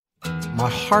My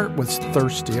heart was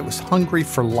thirsty. It was hungry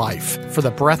for life, for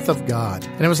the breath of God.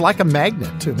 And it was like a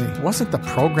magnet to me. It wasn't the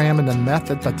program and the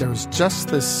method, but there was just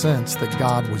this sense that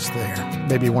God was there.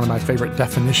 Maybe one of my favorite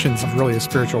definitions of really a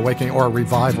spiritual awakening or a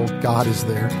revival, God is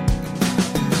there.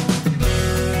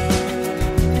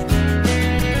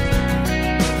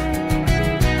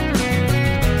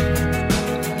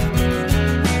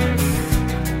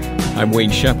 I'm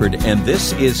Wayne Shepherd, and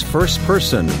this is First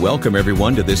Person. Welcome,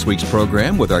 everyone, to this week's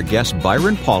program with our guest,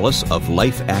 Byron Paulus of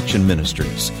Life Action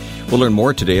Ministries. We'll learn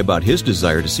more today about his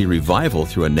desire to see revival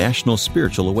through a national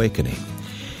spiritual awakening.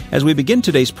 As we begin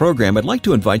today's program, I'd like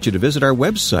to invite you to visit our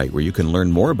website where you can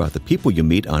learn more about the people you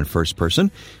meet on First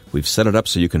Person. We've set it up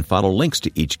so you can follow links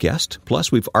to each guest.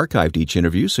 Plus, we've archived each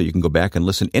interview so you can go back and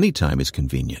listen anytime is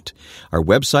convenient. Our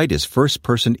website is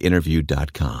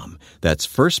firstpersoninterview.com. That's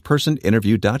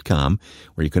firstpersoninterview.com,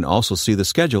 where you can also see the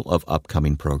schedule of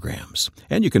upcoming programs.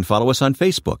 And you can follow us on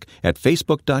Facebook at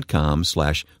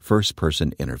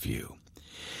facebook.com/firstpersoninterview.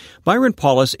 Byron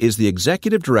Paulus is the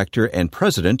Executive Director and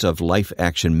President of Life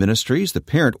Action Ministries, the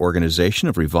parent organization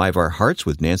of Revive Our Hearts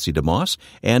with Nancy DeMoss,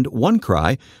 and One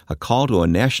Cry, a call to a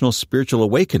national spiritual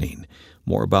awakening.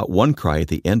 More about One Cry at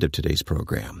the end of today's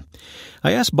program.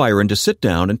 I asked Byron to sit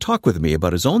down and talk with me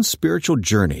about his own spiritual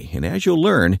journey, and as you'll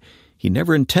learn, he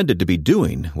never intended to be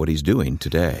doing what he's doing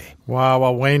today. Wow,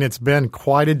 well, Wayne, it's been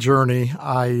quite a journey.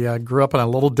 I grew up on a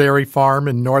little dairy farm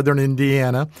in northern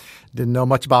Indiana. Didn't know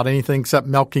much about anything except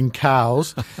milking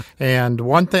cows. And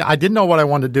one thing, I didn't know what I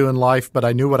wanted to do in life, but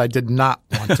I knew what I did not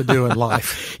want to do in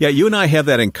life. Yeah, you and I have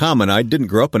that in common. I didn't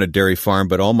grow up on a dairy farm,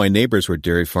 but all my neighbors were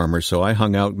dairy farmers, so I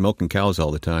hung out milking cows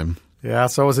all the time. Yeah,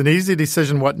 so it was an easy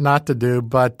decision what not to do.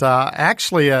 But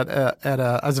actually, as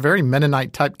a very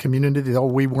Mennonite-type community, though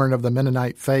we weren't of the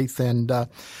Mennonite faith. And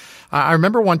I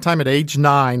remember one time at age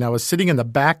 9, I was sitting in the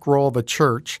back row of a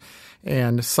church,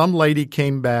 and some lady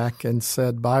came back and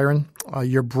said, Byron,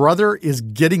 your brother is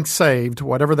getting saved,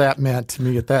 whatever that meant to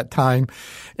me at that time,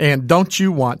 and don't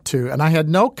you want to? And I had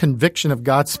no conviction of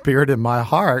God's Spirit in my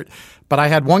heart, but I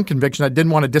had one conviction. I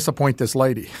didn't want to disappoint this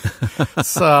lady.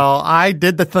 So I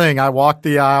did the thing. I walked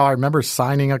the aisle. I remember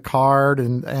signing a card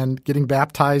and getting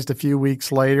baptized a few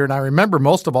weeks later. And I remember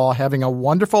most of all having a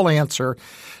wonderful answer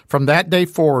from that day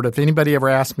forward if anybody ever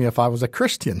asked me if I was a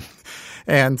Christian.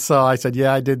 And so I said,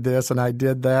 yeah, I did this and I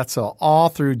did that. So all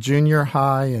through junior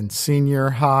high and senior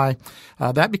high,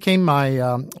 that became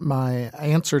my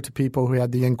answer to people who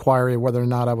had the inquiry of whether or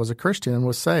not I was a Christian and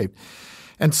was saved.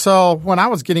 And so when I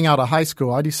was getting out of high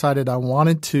school, I decided I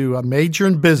wanted to major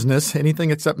in business, anything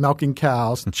except milking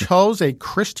cows, chose a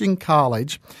Christian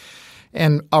college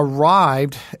and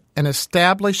arrived and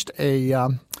established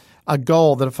a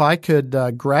goal that if I could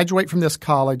graduate from this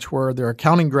college where their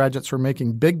accounting graduates were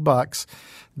making big bucks,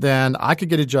 then I could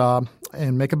get a job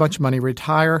and make a bunch of money,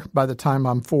 retire by the time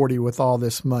I'm 40 with all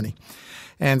this money.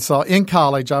 And so in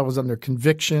college, I was under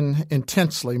conviction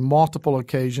intensely, multiple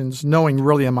occasions, knowing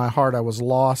really in my heart I was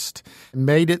lost,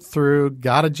 made it through,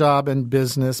 got a job in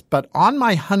business. But on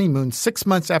my honeymoon, 6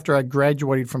 months after I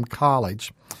graduated from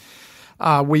college,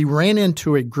 we ran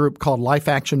into a group called Life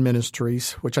Action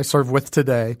Ministries, which I serve with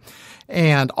today,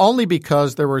 and only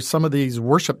because there were some of these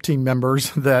worship team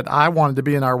members that I wanted to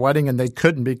be in our wedding and they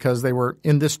couldn't because they were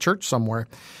in this church somewhere.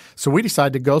 So we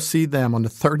decided to go see them on the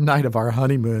third night of our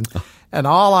honeymoon. And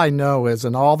all I know is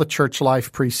in all the church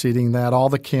life preceding that, all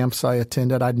the camps I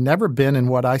attended, I'd never been in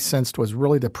what I sensed was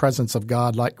really the presence of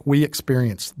God like we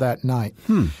experienced that night.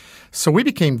 So we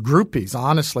became groupies,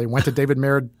 honestly. Went to David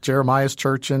Merritt Jeremiah's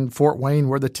church in Fort Wayne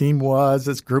where the team was,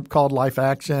 this group called Life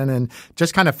Action, and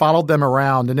just kind of followed them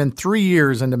around. And then 3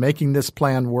 years into making this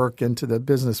plan work into the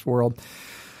business world,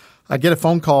 I get a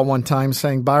phone call one time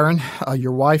saying, Byron,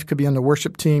 your wife could be on the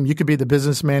worship team. You could be the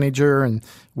business manager. And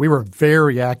we were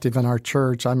very active in our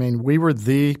church. I mean, we were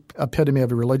the epitome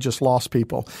of religious lost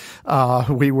people.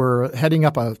 We were heading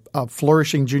up a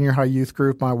flourishing junior high youth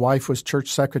group. My wife was church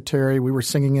secretary. We were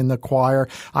singing in the choir.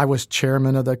 I was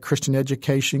chairman of the Christian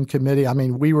Education Committee. I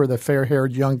mean, we were the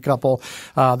fair-haired young couple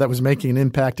that was making an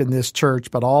impact in this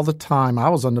church. But all the time, I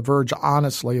was on the verge,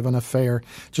 honestly, of an affair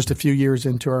just a few years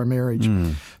into our marriage.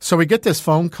 So we get this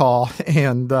phone call,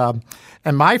 and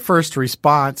my first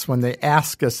response when they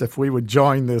asked us if we would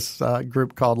join this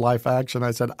group called Life Action,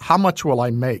 I said, how much will I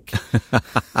make?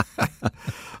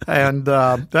 And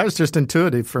that was just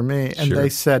intuitive for me. And They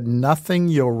said, nothing,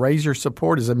 you'll raise your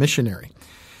support as a missionary.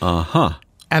 And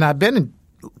I've been in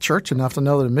church enough to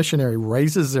know that a missionary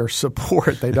raises their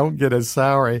support. They don't get a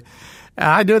salary. And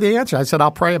I knew the answer. I said, I'll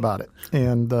pray about it.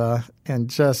 And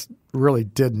just really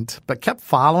didn't, but kept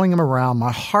following him around.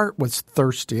 My heart was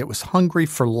thirsty. It was hungry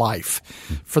for life,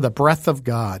 for the breath of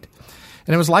God.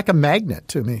 And it was like a magnet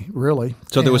to me, really.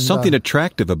 So there was something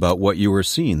attractive about what you were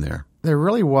seeing there. There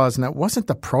really was, and it wasn't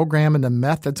the program and the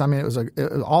methods. I mean,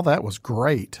 all that was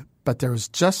great, but there was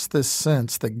just this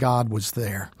sense that God was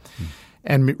there.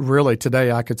 And really,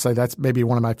 today I could say that's maybe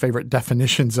one of my favorite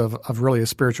definitions of really a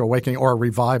spiritual awakening or a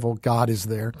revival. God is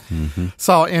there. Mm-hmm.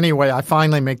 So anyway, I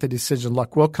finally make the decision,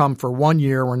 look, we'll come for 1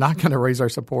 year. We're not going to raise our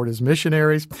support as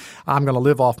missionaries. I'm going to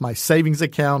live off my savings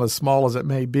account, as small as it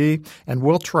may be, and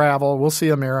we'll travel. We'll see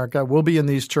America. We'll be in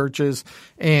these churches,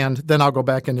 and then I'll go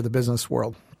back into the business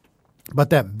world. But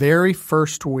that very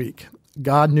first week,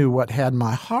 God knew what had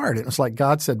my heart. It was like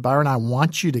God said, Byron, I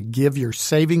want you to give your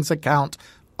savings account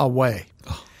away.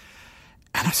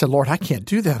 And I said, Lord, I can't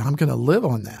do that. I'm going to live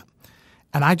on that.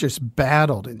 And I just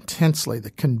battled intensely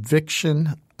the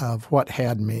conviction of what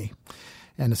had me.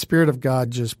 And the Spirit of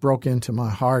God just broke into my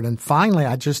heart. And finally,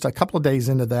 a couple of days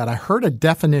into that, I heard a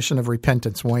definition of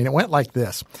repentance, Wayne. It went like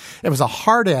this. It was a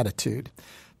heart attitude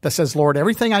that says, Lord,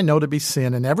 everything I know to be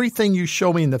sin and everything you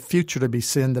show me in the future to be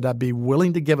sin, that I'd be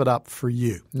willing to give it up for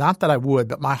you. Not that I would,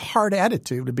 but my heart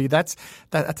attitude would be that's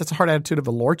a heart attitude of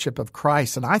the Lordship of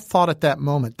Christ. And I thought at that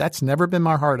moment, that's never been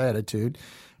my heart attitude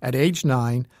at age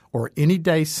 9 or any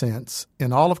day since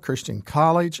in all of Christian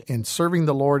college, in serving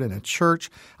the Lord in a church.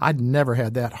 I'd never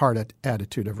had that heart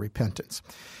attitude of repentance.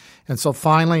 And so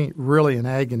finally, really in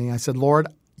agony, I said, Lord,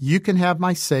 you can have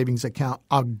my savings account.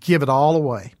 I'll give it all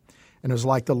away. And it was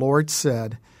like the Lord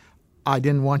said, I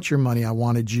didn't want your money. I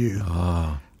wanted you.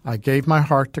 Oh. I gave my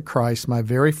heart to Christ my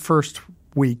very first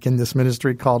week in this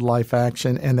ministry called Life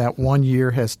Action, and that 1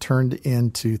 year has turned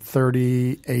into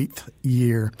 38th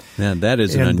year. Man, that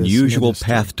is an unusual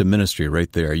path to ministry right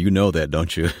there. You know that,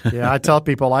 don't you? Yeah, I tell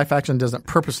people Life Action doesn't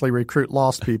purposely recruit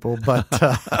lost people, but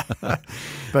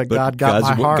God got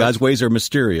my heart. God's ways are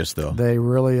mysterious, though. They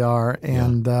really are.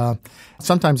 And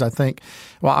sometimes I think,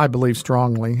 well, I believe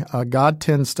strongly, God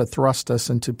tends to thrust us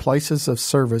into places of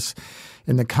service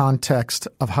in the context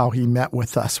of how he met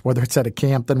with us, whether it's at a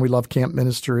camp, then we love camp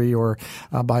ministry, or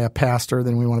by a pastor,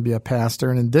 then we want to be a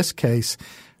pastor. And in this case,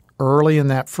 early in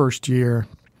that first year,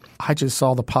 I just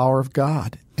saw the power of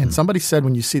God. And somebody said,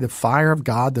 when you see the fire of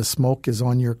God, the smoke is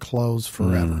on your clothes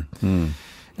forever. And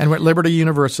we're at Liberty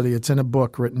University. It's in a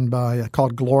book written by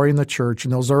called Glory in the Church.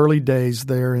 In those early days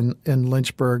there in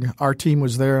Lynchburg, our team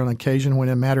was there on occasion when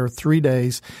in a matter of 3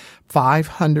 days,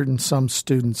 500 and some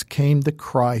students came to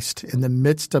Christ in the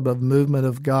midst of a movement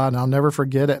of God. And I'll never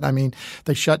forget it. I mean,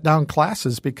 they shut down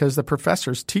classes because the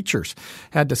professors, teachers,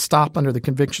 had to stop under the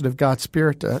conviction of God's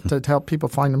Spirit to help people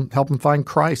help them find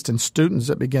Christ. And students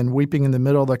that began weeping in the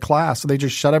middle of the class. So they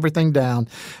just shut everything down.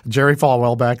 Jerry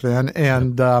Falwell back then,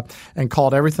 and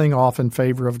called everything off in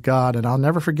favor of God. And I'll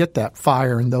never forget that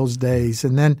fire in those days.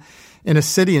 And then in a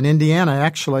city in Indiana,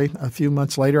 actually, a few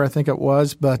months later, I think it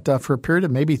was, but for a period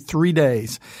of maybe 3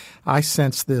 days, I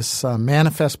sensed this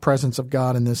manifest presence of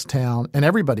God in this town, and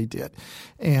everybody did.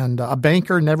 And a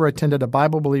banker never attended a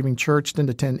Bible-believing church, didn't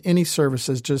attend any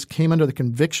services, just came under the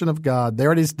conviction of God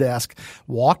there at his desk,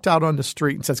 walked out on the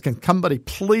street and says, can somebody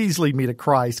please lead me to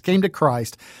Christ? Came to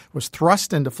Christ, was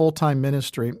thrust into full-time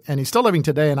ministry, and he's still living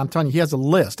today. And I'm telling you, he has a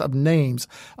list of names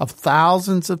of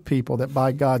thousands of people that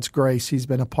by God's grace he's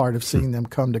been a part of seeing them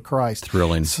come to Christ.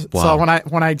 Thrilling. Wow. So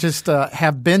when I just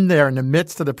have been there in the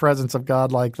midst of the presence of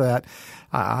God like that,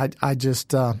 I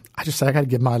just say I got to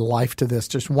give my life to this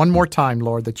just one more time,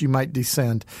 Lord, that you might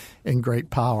descend in great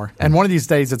power. And one of these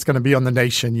days it's going to be on the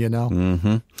nation, you know.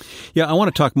 Mm-hmm. Yeah, I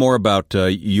want to talk more about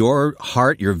your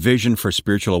heart, your vision for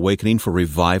spiritual awakening, for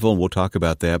revival, and we'll talk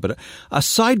about that. But a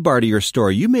sidebar to your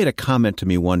story, you made a comment to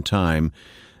me one time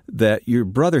that your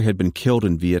brother had been killed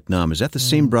in Vietnam. Is that the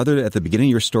same brother at the beginning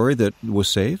of your story that was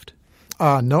saved?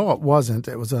 No, it wasn't.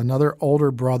 It was another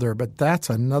older brother, but that's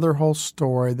another whole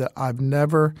story that I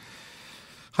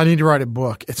need to write a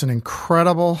book. It's an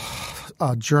incredible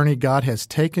journey God has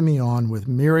taken me on with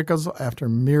miracles after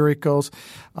miracles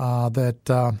through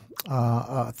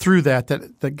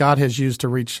that God has used to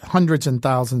reach hundreds and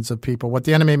thousands of people. What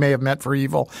the enemy may have meant for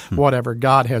evil, whatever,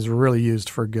 God has really used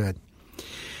for good.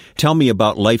 Tell me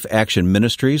about Life Action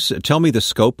Ministries. Tell me the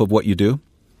scope of what you do.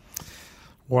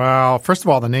 Well, first of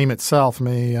all, the name itself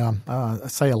may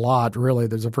say a lot, really.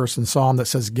 There's a verse in Psalm that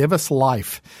says, give us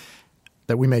life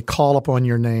that we may call upon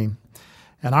your name.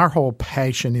 And our whole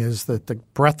passion is that the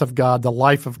breath of God, the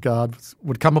life of God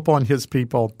would come upon his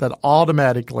people, that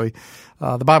automatically,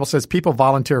 the Bible says, people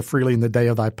volunteer freely in the day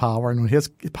of thy power. And when his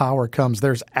power comes,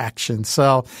 there's action.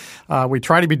 So we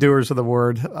try to be doers of the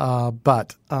word,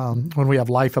 but when we have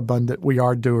life abundant, we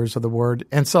are doers of the word.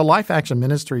 And so Life Action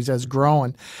Ministries has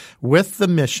grown with the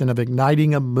mission of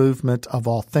igniting a movement of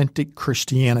authentic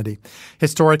Christianity.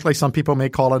 Historically, some people may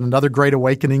call it another great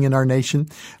awakening in our nation,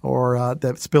 or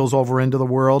that spills over into the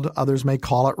world. Others may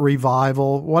call it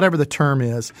revival, whatever the term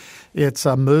is. It's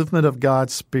a movement of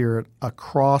God's Spirit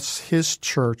across his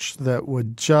church that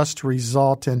would just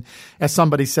result in, as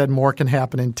somebody said, more can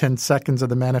happen in 10 seconds of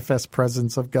the manifest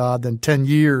presence of God than 10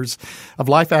 years of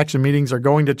Life Action meetings or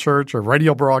going to church or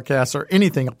radio broadcasts or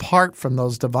anything apart from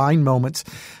those divine moments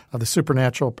of the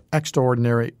supernatural,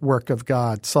 extraordinary work of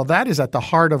God. So that is at the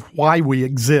heart of why we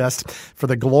exist, for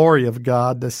the glory of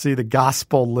God, to see the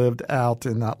gospel lived out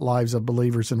in the lives of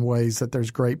believers in ways that there's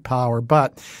great power.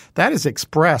 But that is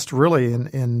expressed really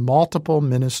in multiple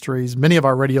ministries. Many of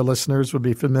our radio listeners would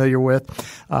be familiar with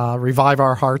Revive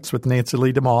Our Hearts with Nancy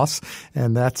Lee DeMoss,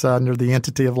 and that's under the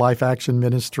entity of Life Action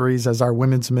Ministries as our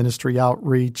women's ministry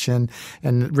outreach, and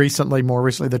more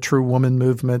recently, the True Woman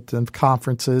movement and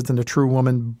conferences and the True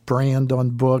Woman brand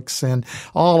on books and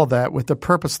all of that, with the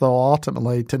purpose, though,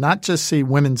 ultimately to not just see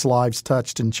women's lives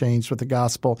touched and changed with the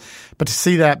gospel, but to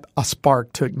see that a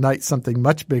spark to ignite something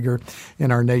much bigger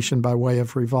in our nation by way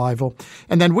of revival.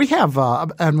 And then we have,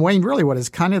 and Wayne, really what is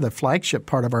kind of the flagship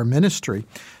part of our ministry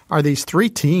are these 3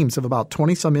 teams of about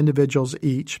 20-some individuals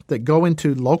each that go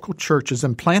into local churches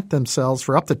and plant themselves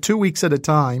for up to 2 weeks at a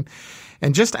time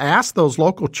and just ask those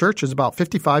local churches, about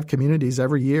 55 communities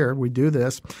every year we do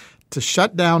this, to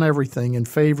shut down everything in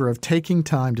favor of taking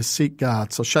time to seek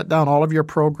God. So shut down all of your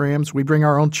programs. We bring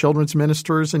our own children's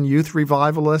ministers and youth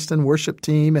revivalists and worship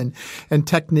team and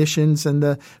technicians and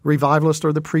the revivalists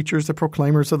or the preachers, the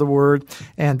proclaimers of the word.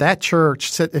 And that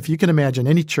church, if you can imagine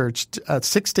any church,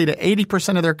 60 to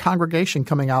 80% of their congregation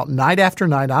coming out night after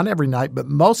night, not every night, but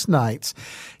most nights,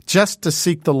 just to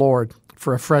seek the Lord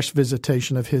for a fresh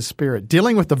visitation of his Spirit,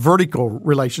 dealing with the vertical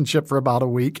relationship for about a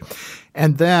week,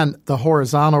 and then the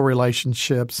horizontal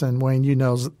relationships. And Wayne, you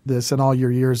know this in all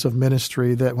your years of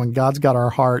ministry, that when God's got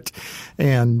our heart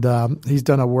and he's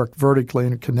done a work vertically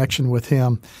in connection with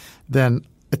him, then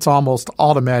it's almost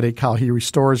automatic how he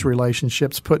restores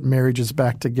relationships, put marriages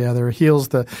back together, heals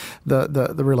the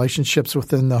relationships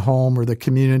within the home or the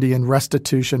community, and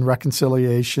restitution,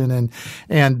 reconciliation.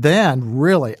 And then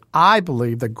really, I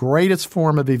believe the greatest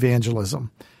form of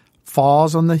evangelism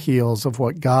falls on the heels of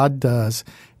what God does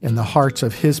in the hearts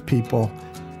of his people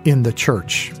in the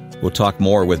church. We'll talk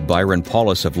more with Byron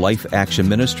Paulus of Life Action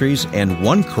Ministries and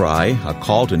One Cry, a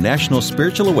call to national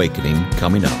spiritual awakening,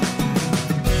 coming up.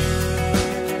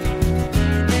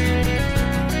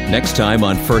 Next time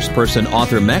on First Person,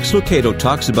 author Max Lucado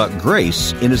talks about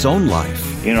grace in his own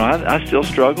life. You know, I still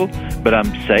struggle, but I'm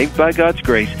saved by God's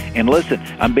grace. And listen,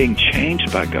 I'm being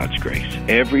changed by God's grace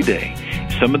every day.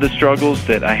 Some of the struggles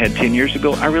that I had 10 years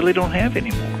ago, I really don't have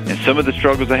anymore. And some of the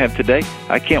struggles I have today,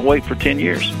 I can't wait for 10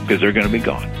 years because they're going to be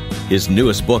gone. His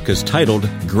newest book is titled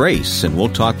Grace, and we'll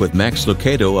talk with Max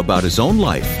Lucado about his own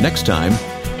life next time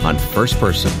on First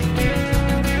Person.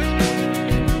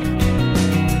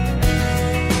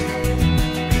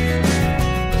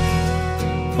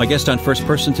 My guest on First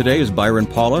Person today is Byron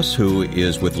Paulus, who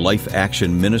is with Life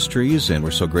Action Ministries, and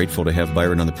we're so grateful to have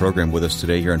Byron on the program with us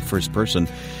today here on First Person.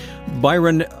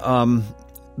 Byron,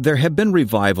 there have been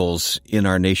revivals in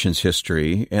our nation's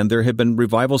history, and there have been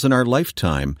revivals in our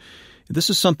lifetime. This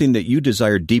is something that you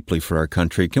desire deeply for our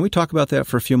country. Can we talk about that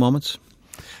for a few moments?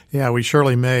 Yeah, we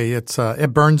surely may.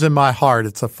 It burns in my heart.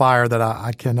 It's a fire that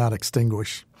I cannot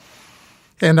extinguish.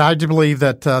 And I do believe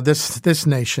that this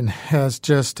nation has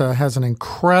an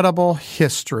incredible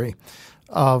history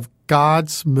of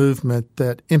God's movement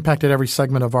that impacted every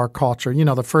segment of our culture. You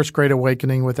know, the first Great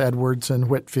Awakening with Edwards and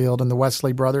Whitefield and the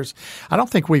Wesley brothers. I don't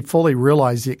think we fully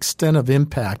realize the extent of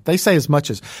impact. They say as much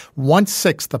as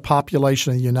 1/6 the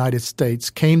population of the United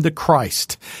States came to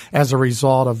Christ as a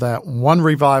result of that one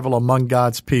revival among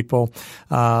God's people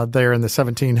there in the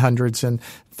 1700s and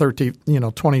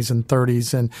 20s and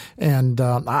 30s. And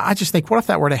I just think, what if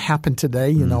that were to happen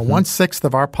today? You know, 1/6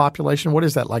 of our population, what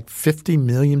is that, like 50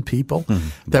 million people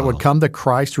that would come to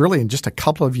Christ really in just a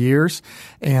couple of years?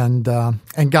 And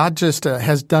God just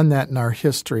has done that in our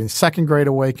history. The Second Great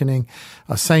Awakening,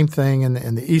 same thing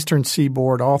in the Eastern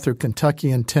Seaboard, all through Kentucky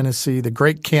and Tennessee, the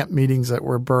great camp meetings that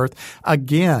were birthed,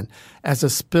 again, as a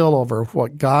spillover of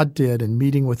what God did in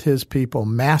meeting with his people,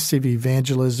 massive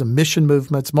evangelism, mission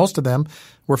movements. Most of them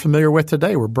we're familiar with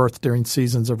today were birthed during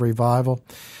seasons of revival.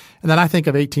 And then I think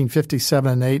of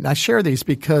 1857 and 8, and I share these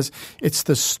because it's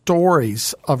the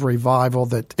stories of revival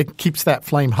that it keeps that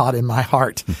flame hot in my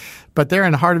heart. But they're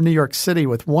in the heart of New York City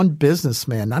with one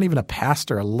businessman, not even a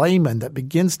pastor, a layman that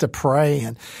begins to pray,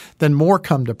 and then more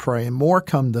come to pray and more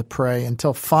come to pray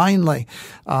until finally,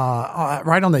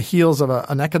 right on the heels of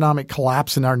an economic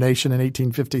collapse in our nation in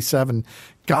 1857,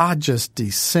 God just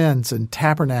descends and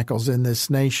tabernacles in this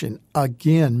nation.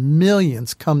 Again,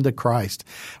 millions come to Christ.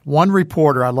 One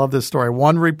reporter, I love this story,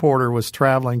 one reporter was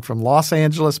traveling from Los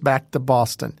Angeles back to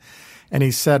Boston, and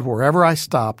he said, wherever I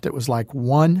stopped, it was like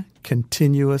one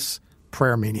continuous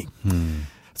prayer meeting.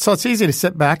 So it's easy to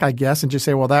sit back, I guess, and just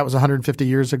say, well, that was 150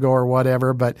 years ago or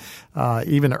whatever. But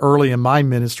even early in my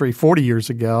ministry, 40 years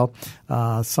ago,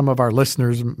 some of our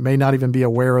listeners may not even be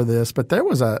aware of this, but there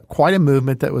was quite a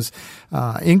movement that was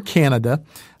in Canada.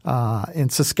 In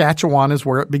Saskatchewan is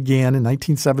where it began in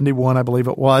 1971, I believe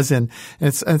it was. And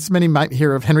it's many might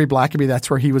hear of Henry Blackaby.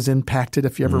 That's where he was impacted,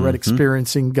 if you ever read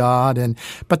Experiencing God.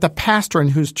 But the pastor in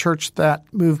whose church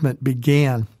that movement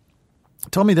began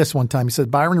told me this one time. He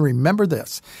said, Byron, remember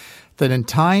this, that in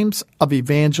times of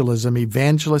evangelism,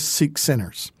 evangelists seek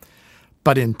sinners.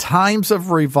 But in times of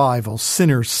revival,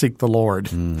 sinners seek the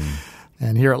Lord.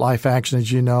 And here at Life Action,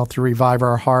 as you know, through Revive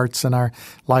Our Hearts and our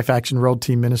Life Action Road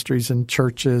Team ministries and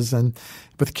churches and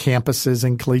with campuses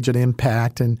and collegiate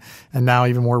impact and now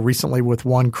even more recently with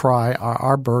One Cry,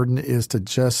 our burden is to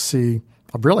just see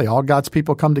really all God's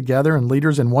people come together and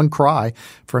leaders in one cry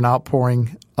for an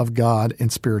outpouring of God in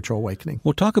spiritual awakening.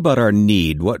 Well, talk about our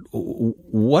need.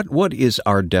 What is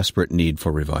our desperate need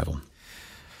for revival?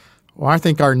 Well, I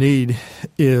think our need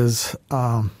is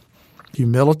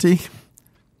humility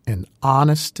and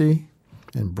honesty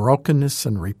and brokenness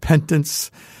and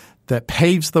repentance that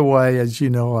paves the way, as you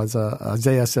know, as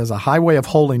Isaiah says, a highway of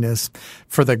holiness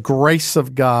for the grace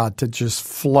of God to just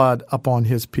flood upon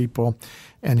His people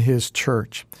and His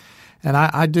church. And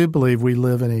I do believe we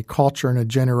live in a culture and a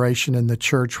generation in the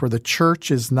church where the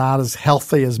church is not as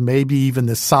healthy as maybe even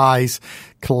the size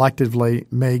collectively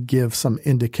may give some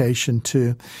indication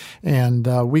to. And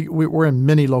we're in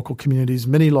many local communities,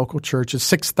 many local churches,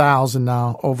 6,000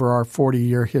 now over our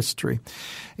 40-year history.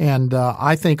 And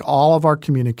I think all of our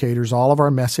communicators, all of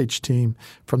our message team,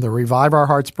 from the Revive Our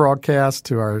Hearts broadcast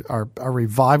to our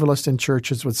revivalists in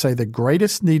churches would say the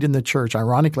greatest need in the church,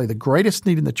 ironically, the greatest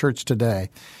need in the church today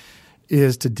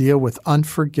is to deal with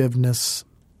unforgiveness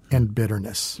and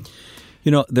bitterness.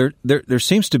 You know, there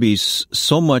seems to be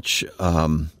so much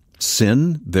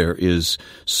sin. There is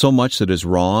so much that is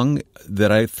wrong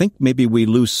that I think maybe we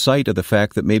lose sight of the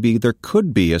fact that maybe there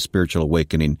could be a spiritual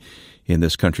awakening in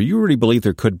this country. You really believe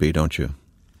there could be, don't you?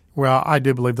 Well, I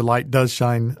do believe the light does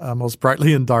shine most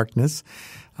brightly in darkness.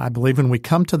 I believe when we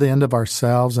come to the end of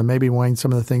ourselves, and maybe, Wayne,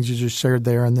 some of the things you just shared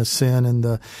there and the sin and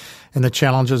the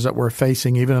challenges that we're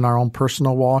facing even in our own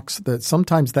personal walks, that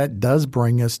sometimes that does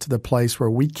bring us to the place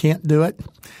where we can't do it.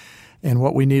 And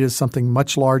what we need is something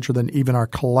much larger than even our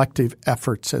collective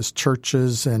efforts as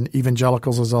churches and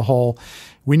evangelicals as a whole.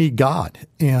 We need God.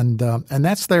 And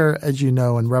that's there, as you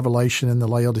know, in Revelation in the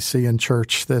Laodicean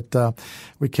church, that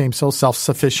we became so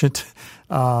self-sufficient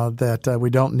that we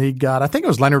don't need God. I think it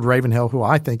was Leonard Ravenhill, who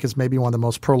I think is maybe one of the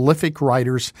most prolific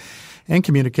writers and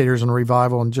communicators in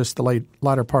revival in just the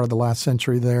latter part of the last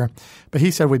century there. But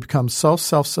he said we become so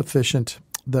self-sufficient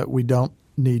that we don't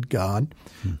need God.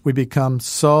 We become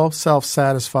so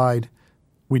self-satisfied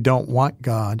we don't want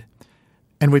God.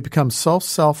 And we become so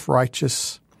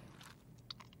self-righteous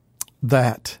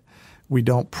that we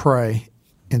don't pray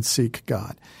and seek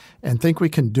God and think we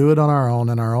can do it on our own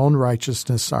in our own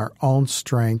righteousness, our own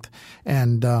strength.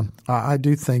 And I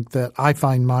do think that I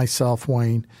find myself,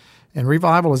 Wayne, and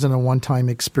revival isn't a one-time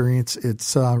experience.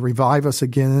 It's revive us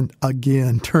again,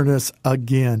 turn us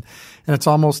again. And it's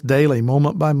almost daily,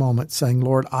 moment by moment, saying,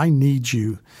 Lord, I need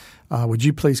you. Would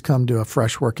you please come do a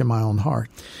fresh work in my own heart?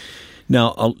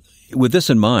 Now, with this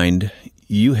in mind,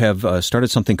 you have started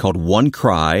something called One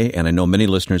Cry, and I know many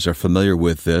listeners are familiar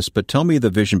with this, but tell me the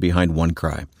vision behind One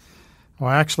Cry. Well,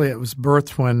 actually, it was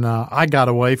birthed when I got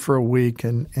away for a week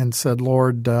and said,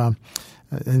 Lord,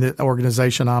 in the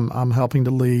organization I'm helping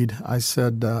to lead, I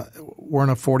said, we're in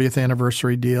a 40th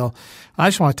anniversary deal. I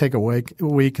just want to take a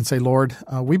week and say, Lord,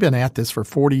 we've been at this for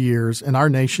 40 years, and our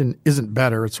nation isn't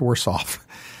better, it's worse off.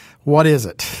 What is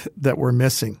it that we're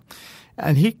missing?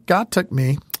 And God took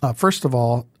me, first of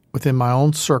all, within my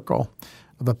own circle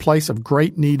of a place of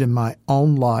great need in my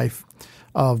own life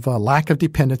lack of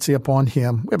dependency upon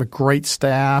Him. We have a great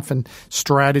staff and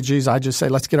strategies. I just say,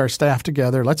 let's get our staff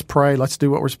together. Let's pray. Let's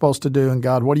do what we're supposed to do. And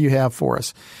God, what do you have for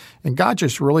us? And God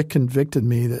just really convicted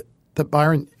me that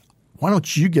Byron, why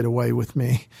don't you get away with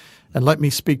me and let me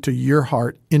speak to your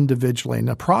heart individually? In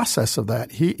the process of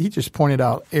that, he just pointed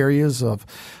out areas of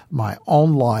my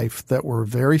own life that were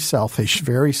very selfish,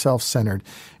 very self-centered,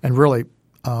 and really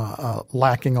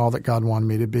lacking all that God wanted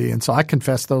me to be. And so I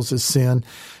confessed those as sin,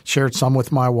 shared some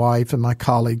with my wife and my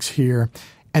colleagues here.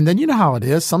 And then you know how it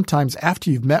is. Sometimes after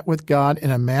you've met with God,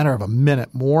 in a matter of a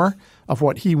minute, more of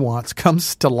what He wants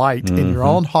comes to light in your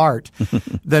own heart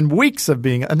than weeks of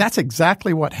being. And that's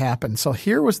exactly what happened. So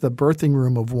here was the birthing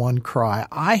room of One Cry.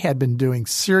 I had been doing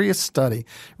serious study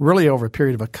really over a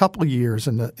period of a couple of years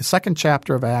in the second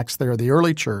chapter of Acts there, the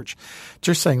early church,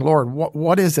 just saying, Lord,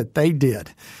 what is it they did?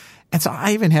 And so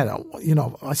I even had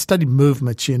I studied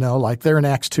movements, like there in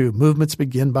Acts 2, movements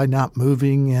begin by not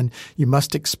moving, and you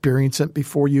must experience it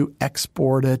before you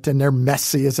export it. And they're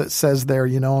messy, as it says there,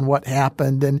 and what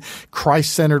happened, and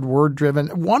Christ-centered,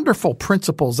 word-driven, wonderful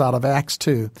principles out of Acts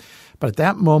 2. But at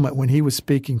that moment when He was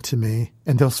speaking to me,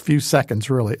 in those few seconds,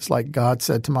 really, it's like God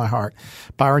said to my heart,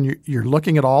 Byron, you're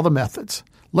looking at all the methods.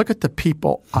 Look at the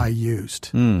people I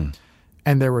used.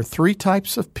 And there were three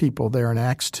types of people there in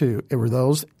Acts 2. It were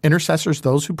those intercessors,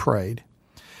 those who prayed.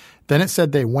 Then it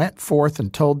said they went forth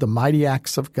and told the mighty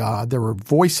acts of God. There were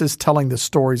voices telling the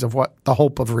stories of what the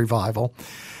hope of revival.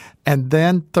 And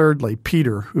then thirdly,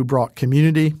 Peter, who brought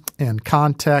community and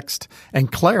context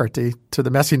and clarity to the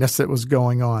messiness that was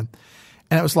going on.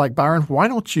 And it was like, Byron, why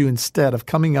don't you, instead of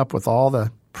coming up with all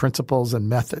the principles and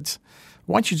methods,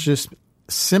 why don't you just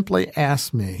simply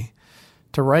ask me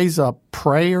to raise up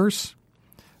prayers,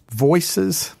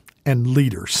 voices, and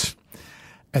leaders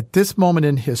at this moment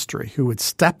in history who would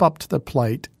step up to the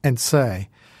plate and say,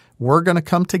 we're going to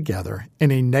come together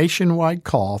in a nationwide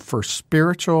call for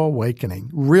spiritual awakening,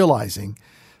 realizing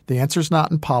the answer's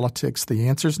not in politics, the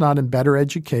answer's not in better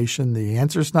education, the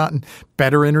answer's not in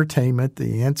better entertainment,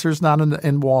 the answer's not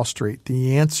in Wall Street.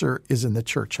 The answer is in the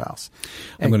church house.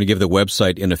 I'm going to give the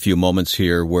website in a few moments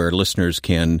here where listeners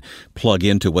can plug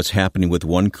into what's happening with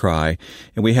One Cry.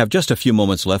 And we have just a few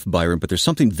moments left, Byron, but there's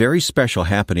something very special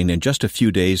happening in just a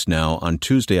few days now on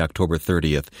Tuesday, October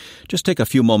 30th. Just take a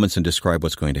few moments and describe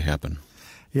what's going to happen.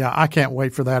 Yeah, I can't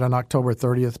wait for that on October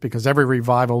 30th because every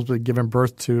revival has been given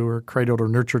birth to or cradled or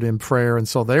nurtured in prayer. And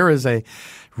so there is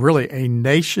really a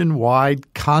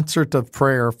nationwide concert of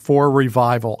prayer for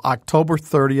revival. October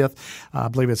 30th, I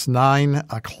believe it's 9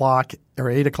 o'clock or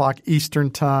 8 o'clock Eastern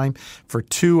Time for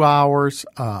 2 hours.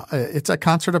 It's a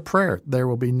concert of prayer. There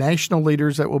will be national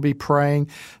leaders that will be praying.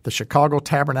 The Chicago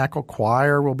Tabernacle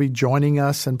Choir will be joining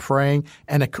us and praying.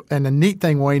 And a neat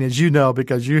thing, Wayne, as you know,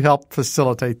 because you helped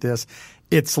facilitate this,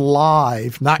 it's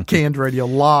live, not canned radio,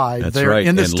 live. That's there right.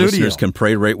 In the and studio. Listeners can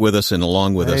pray right with us and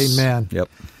along with us. Amen. Yep.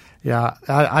 Yeah,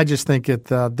 I just think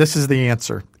this is the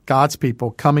answer. God's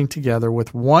people coming together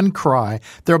with one cry.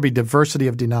 There will be diversity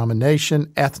of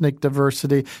denomination, ethnic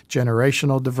diversity,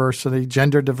 generational diversity,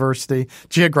 gender diversity.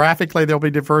 Geographically, there will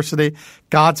be diversity.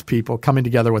 God's people coming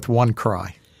together with one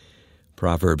cry.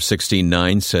 Proverbs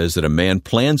 16:9 says that a man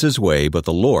plans his way, but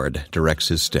the Lord directs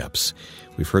his steps.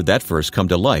 We've heard that verse come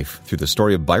to life through the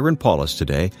story of Byron Paulus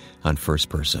today on First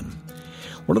Person.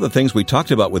 One of the things we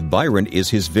talked about with Byron is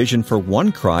his vision for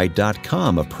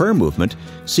OneCry.com, a prayer movement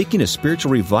seeking a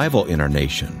spiritual revival in our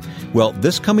nation. Well,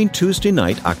 this coming Tuesday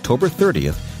night, October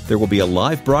 30th, there will be a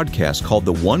live broadcast called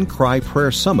the One Cry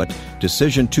Prayer Summit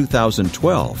Decision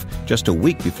 2012, just a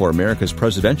week before America's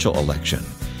presidential election.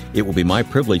 It will be my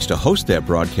privilege to host that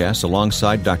broadcast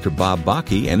alongside Dr. Bob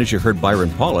Bakke and, as you heard, Byron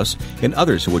Paulus and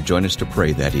others who would join us to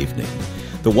pray that evening.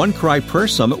 The One Cry Prayer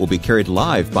Summit will be carried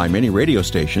live by many radio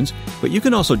stations, but you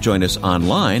can also join us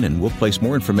online, and we'll place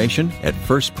more information at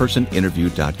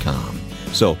firstpersoninterview.com.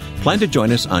 So plan to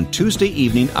join us on Tuesday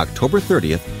evening, October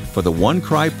 30th, for the One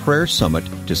Cry Prayer Summit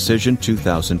Decision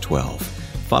 2012.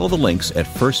 Follow the links at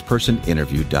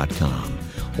firstpersoninterview.com.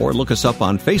 Or look us up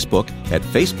on Facebook at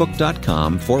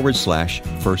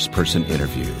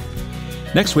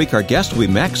facebook.com/firstpersoninterview. Next week, our guest will be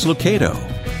Max Lucado.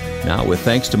 Now, with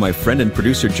thanks to my friend and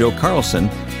producer Joe Carlson,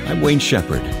 I'm Wayne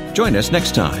Shepherd. Join us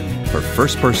next time for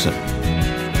First Person.